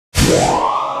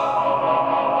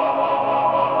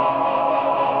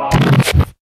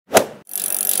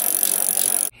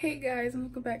guys, and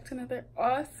welcome back to another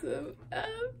awesome,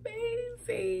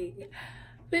 amazing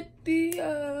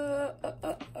video.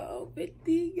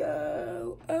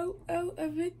 Video.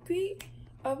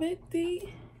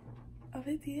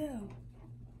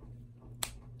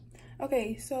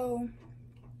 Okay, so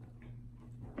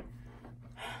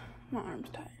my arm's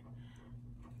tired.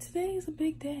 Today is a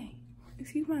big day.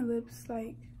 Excuse my lips,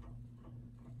 like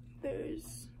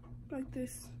there's like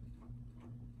this,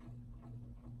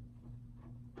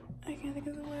 I can't think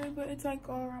of the word, but it's like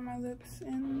all around my lips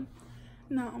and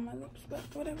not on my lips, but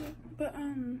whatever. But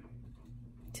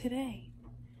today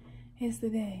is the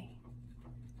day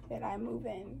that I move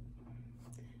in.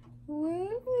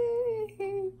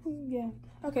 Yeah.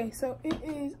 Okay, so it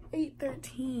is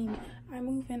 8:13. my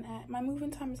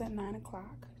move-in time is at 9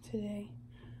 o'clock today.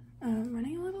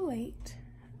 Running a little late.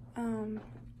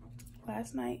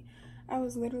 Last night I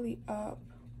was literally up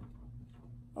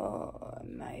all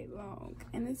night long,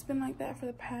 and it's been like that for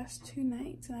the past 2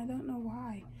 nights, and I don't know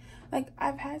why. Like,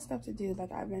 I've had stuff to do,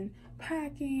 like I've been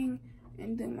packing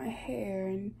and doing my hair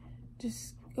and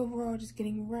just overall just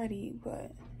getting ready,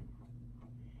 but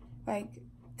like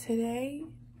today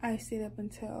I stayed up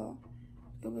until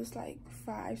it was like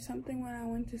 5 something when I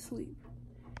went to sleep,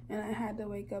 and I had to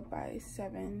wake up by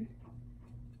 7.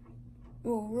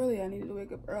 Well, really I needed to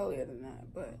wake up earlier than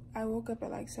that, but I woke up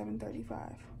at like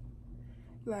 7:35.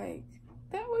 Like,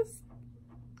 that was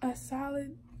a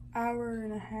solid hour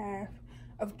and a half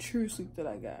of true sleep that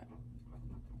I got.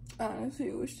 Honestly,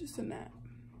 it was just a nap.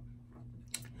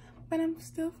 But I'm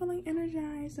still feeling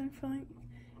energized. I'm feeling,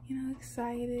 you know,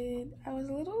 excited. I was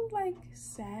a little like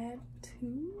sad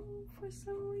too for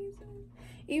some reason.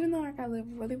 Even though like I live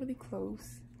really, really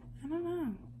close. I don't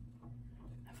know.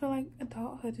 I feel like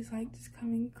adulthood is like just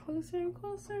coming closer and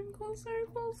closer and closer and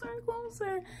closer and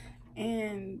closer.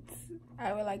 And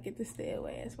I would like it to stay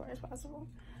away as far as possible.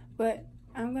 But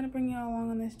I'm gonna bring y'all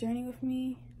along on this journey with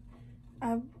me.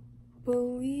 I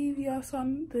believe y'all saw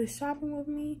the shopping with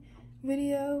me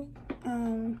video.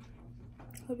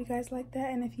 Hope you guys like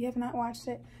that, and if you have not watched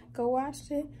it, go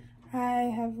watch it. I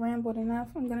have rambled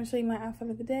enough. I'm gonna show you my outfit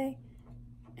of the day,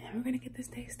 and we're gonna get this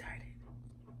day started.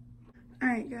 All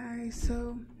right guys,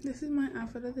 so this is my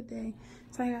outfit of the day.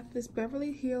 So I got this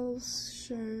Beverly Hills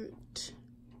shirt.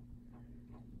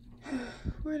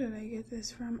 Where did I get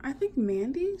this from? I think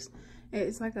Mandy's.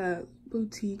 It's like a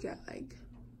boutique at like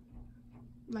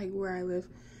where I live.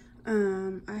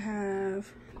 I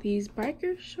have these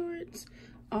biker shorts,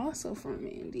 also from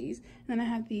Mandy's. And then I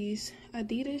have these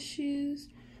Adidas shoes.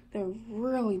 They're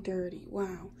really dirty,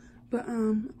 wow. But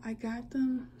I got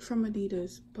them from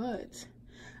Adidas, but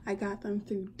I got them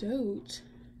through Dote.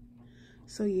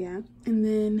 So yeah. And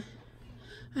then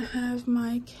I have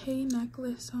my K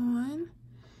necklace on.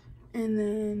 And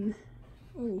then,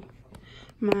 ooh,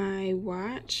 my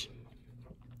watch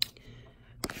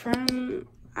from,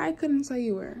 I couldn't tell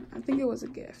you where. I think it was a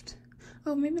gift.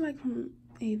 Oh, maybe like from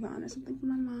Avon or something from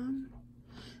my mom.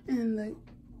 And the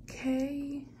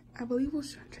K, I believe it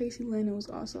was Tracy Lynn. It was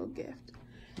also a gift.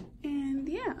 And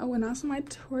yeah, oh, and also my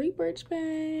Tory Burch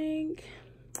bag.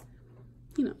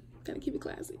 You know, gotta keep it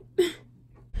classy.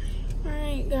 All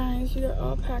right, guys, we are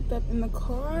all packed up in the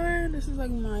car. This is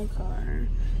like my car.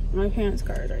 My parents'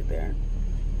 car is right there.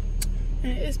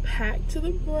 And it is packed to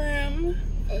the brim.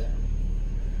 Yeah.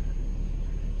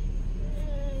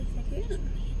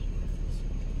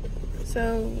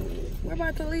 So we're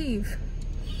about to leave.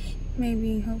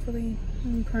 Maybe, hopefully.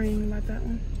 I'm praying about that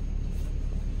one.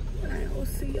 Alright, we'll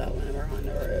see y'all when we're on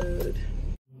the road.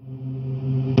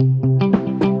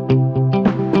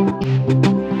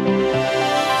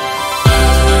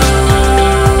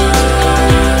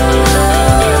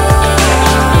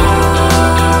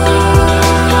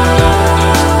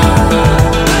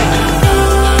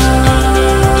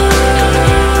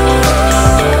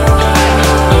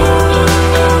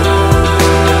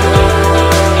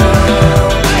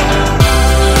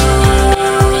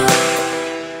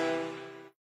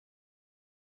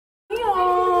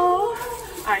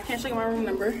 I can't show you my room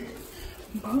number,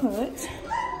 but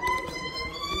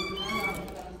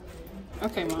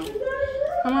okay, mom.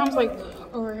 My mom's like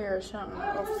over here shouting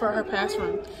for her past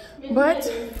room, but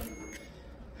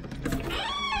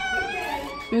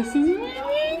this is my room.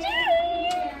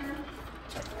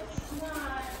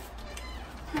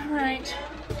 All right,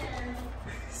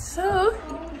 so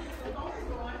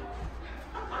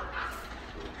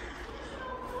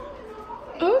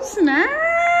oh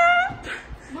snap!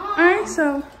 All right,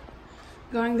 so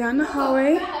going down the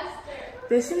hallway.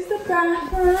 This is the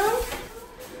bathroom.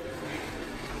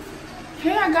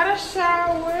 Okay, I got a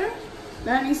shower.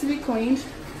 That needs to be cleaned.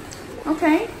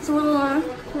 Okay, it's a little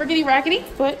rickety rackety,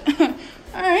 but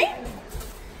all right.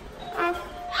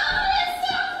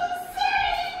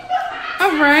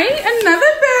 All right,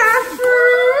 another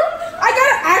bathroom. I got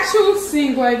an actual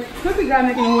sink. Like, look, we got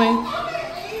making a wing.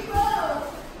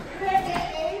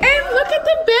 And look at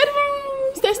the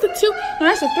bedrooms. That's the 2. No,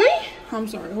 that's the 3. I'm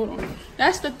sorry, hold on.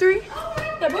 That's the 3.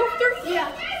 They're both 3.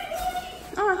 Yeah.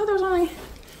 Oh, I thought there was only.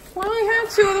 Well, I only have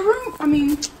 2 of the room. I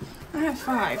mean, I have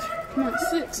 5. Not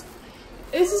 6.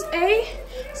 This is A.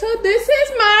 So this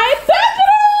is my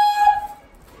bedroom.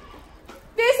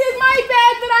 This is my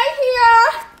bed that I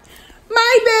hear.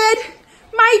 My bed.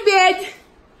 My bed.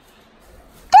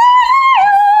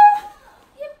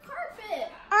 You have carpet.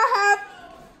 I have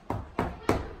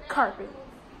carpet.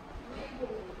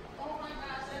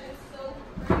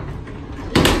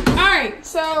 Alright,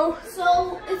 so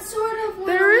it's sort of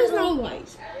there is no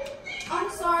light. I'm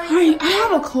sorry. I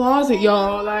have a closet,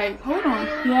 y'all. Like, hold on.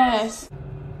 Yes.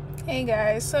 Hey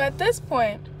guys, so at this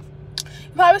point,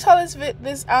 you probably saw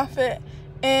this outfit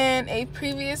in a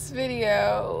previous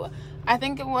video. I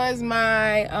think it was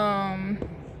my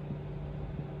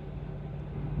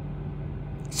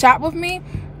shop with me,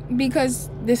 because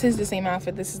this is the same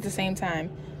outfit. This is the same time,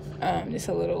 just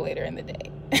a little later in the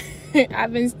day.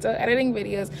 I've been still editing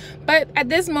videos, but at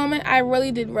this moment I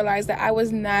really did realize that I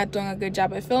was not doing a good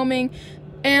job at filming,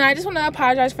 and I just want to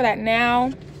apologize for that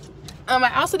now.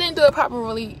 I also didn't do a proper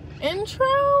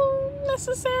intro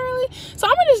necessarily, so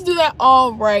I'm gonna just do that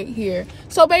all right here.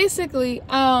 So basically,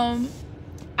 I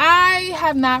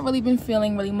have not really been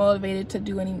feeling really motivated to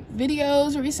do any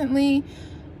videos recently.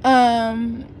 I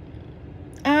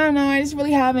don't know, I just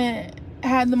really haven't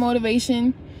had the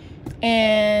motivation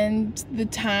and the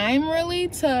time really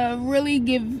to really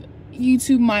give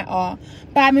YouTube my all.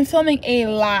 But I've been filming a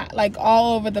lot, like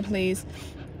all over the place,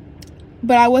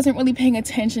 but I wasn't really paying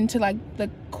attention to like the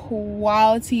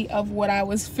quality of what I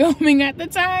was filming at the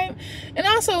time. And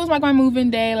also it was like my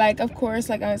move-in day, like of course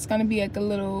like it's gonna be like a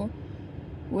little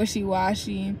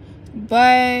wishy-washy,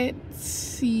 but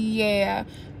yeah.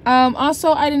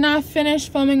 Also I did not finish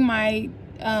filming my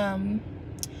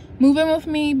move-in with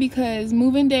me because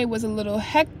move-in day was a little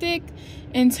hectic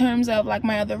in terms of like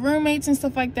my other roommates and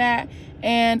stuff like that.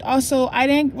 And also I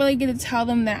didn't really get to tell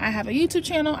them that I have a YouTube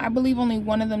channel. I believe only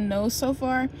one of them knows so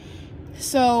far,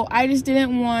 so I just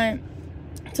didn't want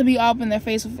to be all up in their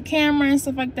face with a camera and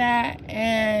stuff like that.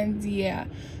 And yeah,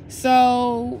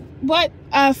 so but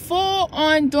a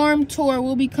full-on dorm tour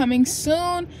will be coming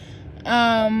soon,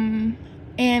 and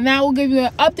that will give you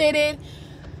an updated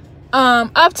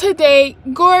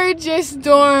up-to-date gorgeous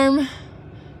dorm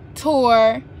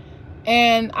tour.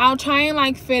 And I'll try and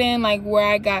like fit in like where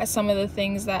I got some of the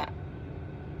things that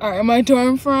are in my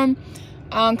dorm from,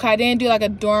 'cause I didn't do like a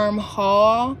dorm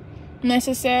haul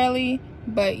necessarily,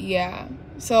 but yeah.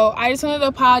 So I just wanted to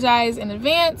apologize in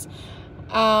advance.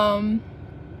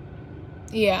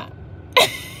 Yeah.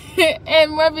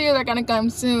 And more videos are gonna come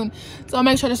soon, so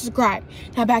make sure to subscribe.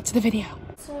 Now back to the video.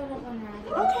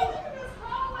 Okay.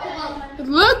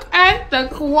 Look at the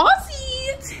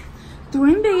closet.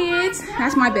 Twin beds.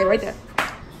 That's my bed right there.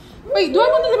 Wait, do I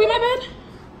want this to be my bed?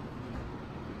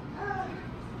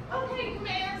 Okay,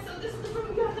 man. So this is the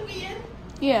room you have to be in?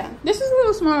 Yeah. This is a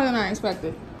little smaller than I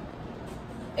expected.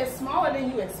 It's smaller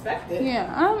than you expected. Yeah.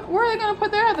 Where are they gonna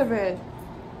put their other bed?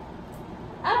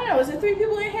 I don't know. Is there 3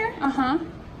 people in here? Uh-huh.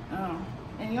 Oh.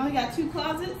 And you only got 2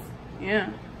 closets?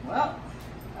 Yeah. Well,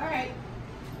 all right.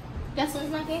 Guess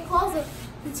who's not getting closet?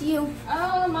 It's you.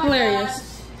 Oh my Hilarious. gosh.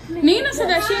 Nina said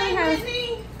that she Hi, only has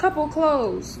Whitney. a couple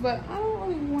clothes, but I don't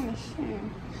really want to share.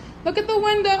 Look at the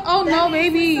window. Oh That no,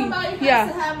 means baby. somebody has to Yeah.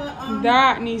 have a,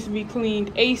 That needs to be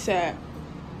cleaned ASAP.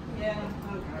 Yeah.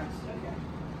 Oh gosh. Okay.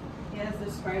 Yes,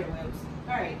 there's spider webs.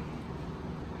 All right.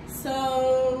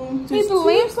 So. Wait, the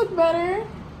lamps look better.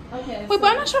 Okay. Wait,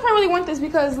 but I'm not sure if I really want this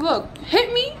because look,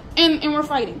 hit me and we're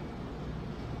fighting.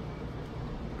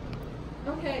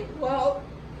 Okay. Well,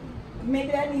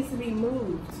 maybe that needs to be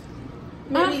moved.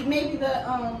 Maybe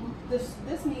the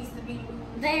this needs to be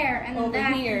moved There and over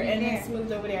that here, and there. it's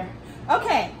moved over there.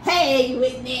 Okay. Hey,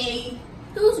 Whitney.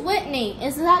 Who's Whitney?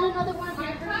 Is that another one of your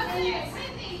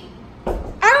Whitney. I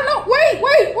don't know. Wait.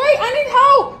 I need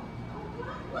help.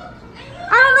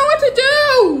 I don't know what to do.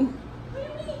 What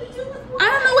do you need to do with what? I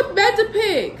don't know what bed to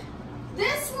pick.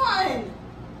 This one.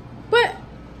 But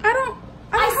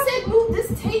I I said move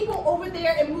this table over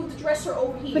there and move the dresser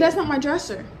over here. But that's not my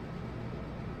dresser.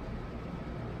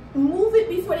 Move it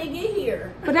before they get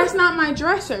here. But that's not my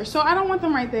dresser, so I don't want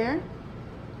them right there.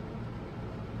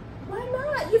 Why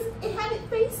not? It had it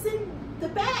facing the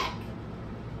back.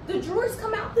 The drawers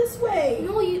come out this way.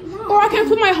 No, you no. Or I can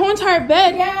put my whole entire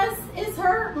bed. Yes, it's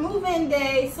her move-in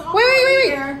day. So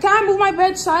Wait. Can I move my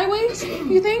bed sideways,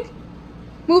 you think?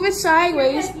 Move it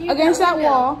sideways against that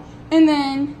wall, and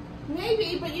then...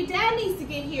 Maybe, but your dad needs to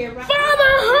get here. Right? Father,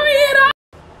 hurry it up!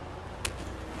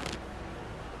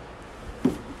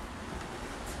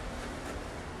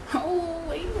 Oh,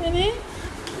 wait a minute.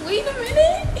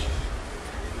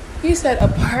 You said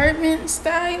apartment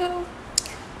style?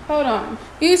 Hold on.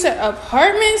 You said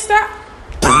apartment style?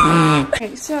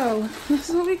 Okay, so this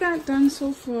is what we got done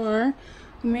so far.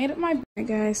 We made up my bed,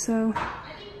 guys. So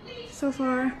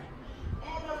far,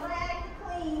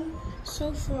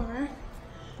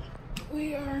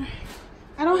 we are...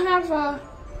 I don't have a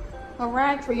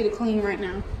rag for you to clean right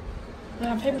now. I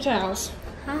have paper towels.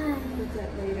 Put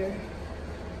that later.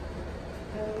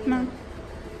 Come on.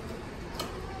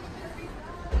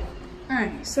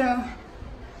 Alright, so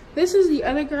this is the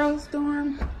other girl's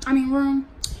room,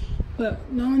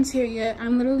 but no one's here yet.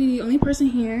 I'm literally the only person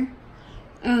here.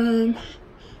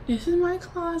 This is my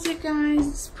closet, guys.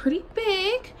 It's pretty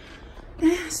big.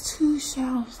 It has 2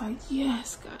 shelves. Like,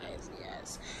 yes, guys,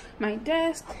 yes. My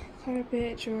desk,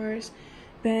 carpet, drawers,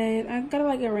 bed. I've got to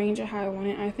like arrange it how I want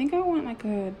it. I think I want like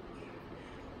a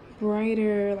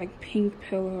brighter like pink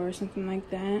pillow or something like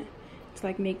that to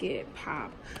like make it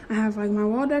pop. I have like my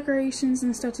wall decorations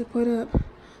and stuff to put up.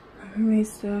 Roommate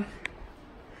stuff.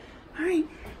 Alright.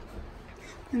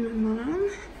 And my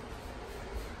mom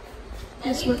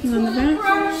is working on the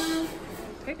bathroom.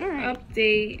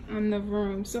 Update on the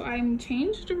room. So I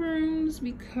changed the rooms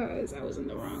because I was in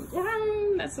the wrong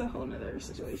room. That's a whole nother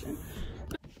situation.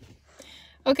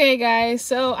 Okay guys,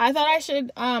 so I thought I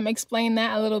should explain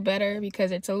that a little better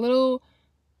because it's a little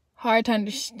hard to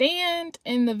understand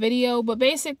in the video. But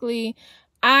basically,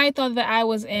 I thought that I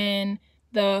was in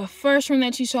the first room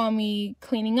that you saw me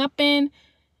cleaning up in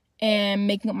and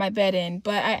making up my bed in.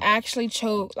 But I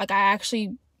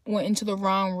actually went into the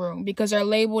wrong room because they're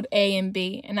labeled A and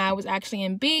B, and I was actually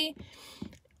in B.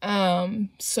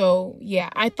 So yeah,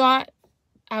 I thought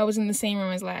I was in the same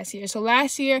room as last year. So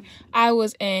last year I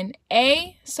was in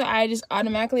A, so I just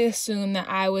automatically assumed that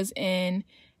I was in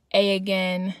A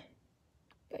again.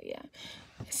 But yeah,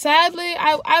 sadly,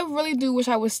 I really do wish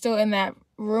I was still in that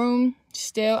room.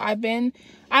 Still, I've been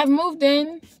moved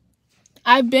in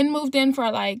for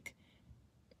like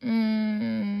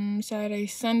Saturday,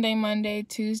 Sunday, Monday,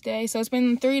 Tuesday. So it's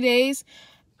been 3 days.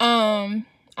 I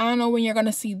don't know when you're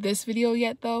gonna see this video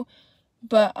yet though,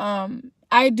 but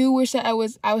I do wish that I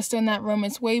was still in that room.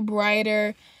 It's way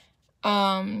brighter.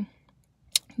 The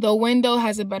window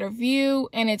has a better view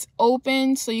and it's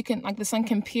open, so you can, like, the sun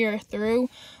can peer through,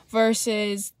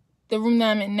 versus the room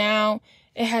that I'm in now.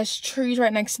 It has trees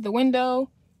right next to the window,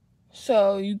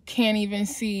 so you can't even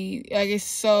see. Like, it's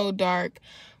so dark.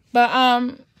 But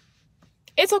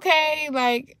it's okay.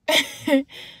 Like,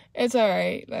 it's all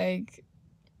right. Like,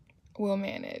 we'll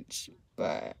manage.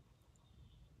 But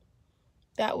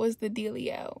that was the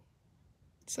dealio.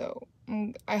 So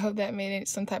I hope that made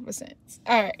some type of sense.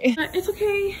 All right. It's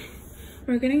okay.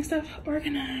 We're getting stuff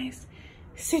organized,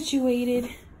 situated.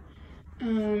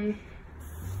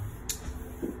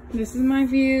 This is my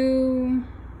view.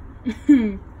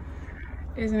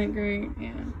 Isn't it great?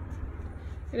 Yeah.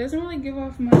 It doesn't really give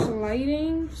off much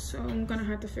lighting, so I'm gonna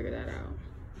have to figure that out.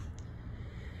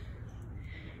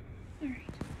 All right.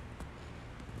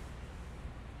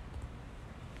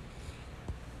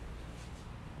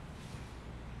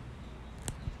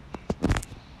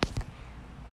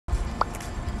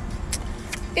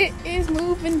 It is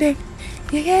moving day.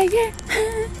 Yeah.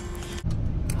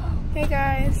 Hey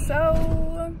guys,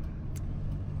 so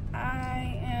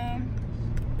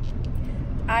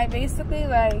I basically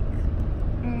like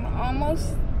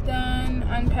almost done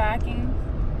unpacking.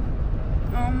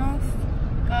 Almost.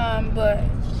 But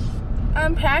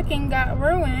unpacking got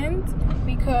ruined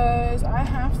because I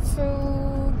have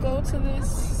to go to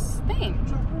this thing.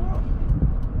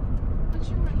 But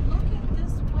you were looking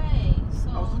this way, so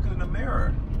I was looking in the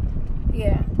mirror.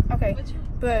 Yeah, okay.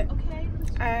 But okay.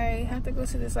 I have to go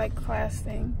to this like class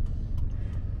thing.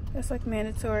 That's like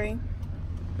mandatory,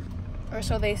 or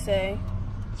so they say.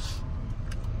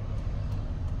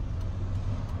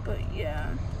 But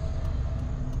yeah,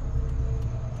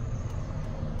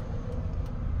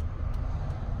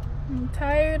 I'm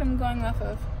tired. I'm going off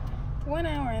of 1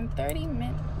 hour and 30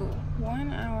 minutes.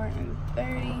 1 hour and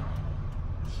 30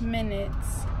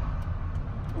 minutes.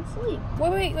 Sleep.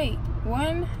 Wait.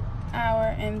 1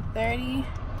 hour and 30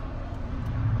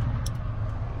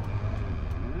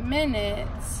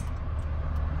 minutes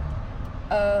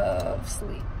of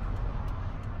sleep.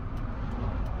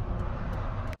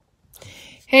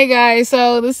 Hey guys,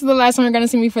 so this is the last time you're gonna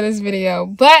see me for this video,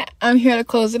 but I'm here to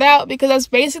close it out because that's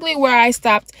basically where I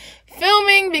stopped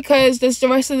filming, because the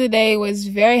rest of the day was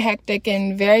very hectic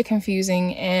and very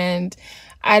confusing and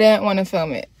I didn't want to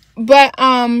film it. But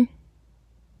I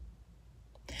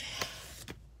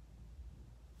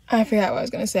forgot what I was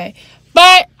gonna say.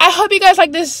 But I hope you guys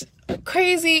like this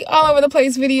crazy all over the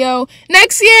place video.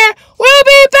 Next year will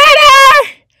be better.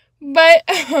 But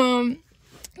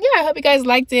yeah, I hope you guys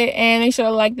liked it, and make sure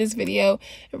to like this video.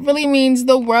 It really means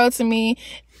the world to me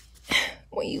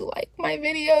when you like my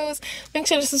videos. Make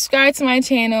sure to subscribe to my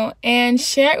channel and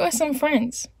share it with some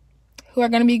friends who are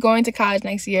going to be going to college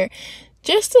next year,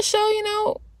 just to show, you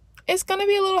know, it's going to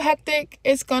be a little hectic.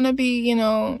 It's going to be, you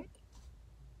know,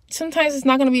 sometimes it's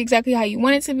not going to be exactly how you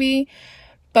want it to be,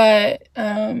 but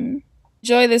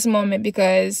enjoy this moment,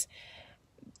 because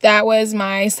that was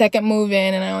my second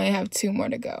move-in and I only have 2 more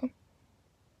to go.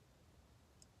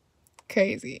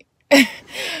 Crazy. But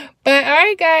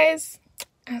alright guys,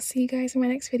 I'll see you guys in my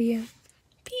next video.